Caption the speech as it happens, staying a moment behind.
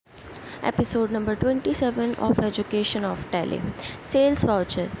Episode number 27 of Education of Tally. Sales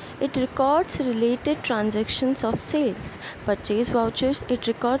voucher. It records related transactions of sales. Purchase vouchers. It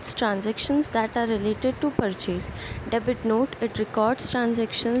records transactions that are related to purchase. Debit note. It records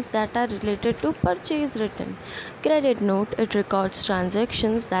transactions that are related to purchase written. Credit note. It records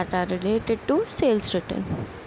transactions that are related to sales written.